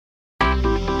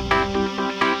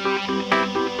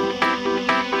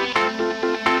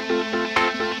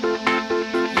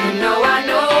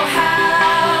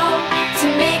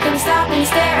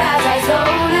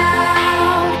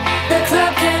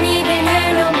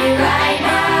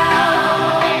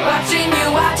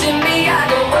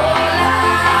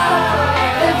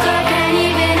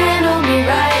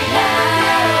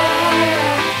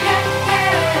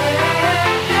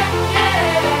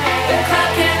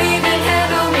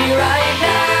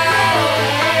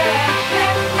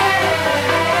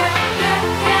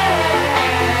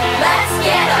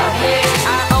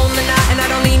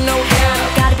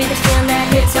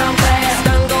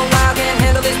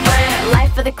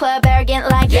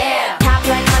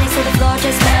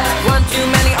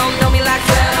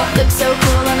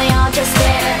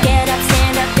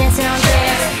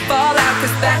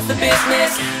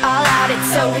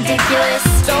ridiculous.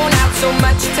 Zone out, so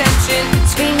much attention.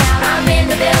 Scream out, I'm in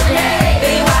the building. Hey,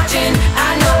 they watching,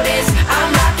 I know this. I'm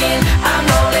rocking, I'm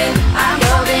rolling, I'm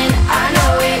golden. I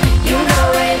know it, you know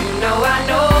it. You know I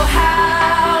know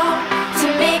how To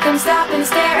make them stop and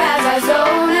stare as I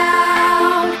zone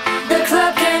out. The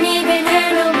club can't even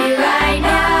handle me right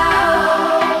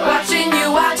now. watching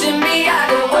you, watching me. I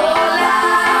go all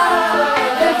out.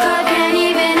 The club can't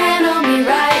even handle me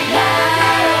right now.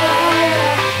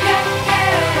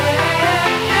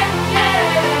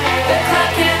 The club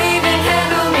can't even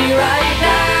handle me right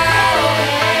now.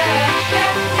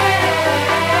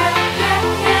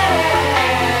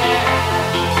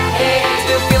 Hey,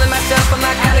 still feeling myself, I'm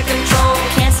like out of control.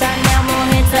 Can't stop now, more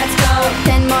hits, let's go.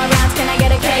 10 more rounds, can I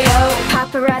get a KO?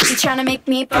 Paparazzi trying to make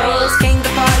me pose. Came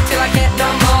to party till I can't no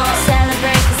more.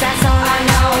 Celebrate, cause that's all I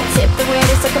know. Tip the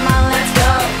waiters, so come on, let's go.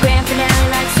 Grand finale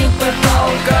like Super Bowl,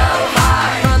 Girl,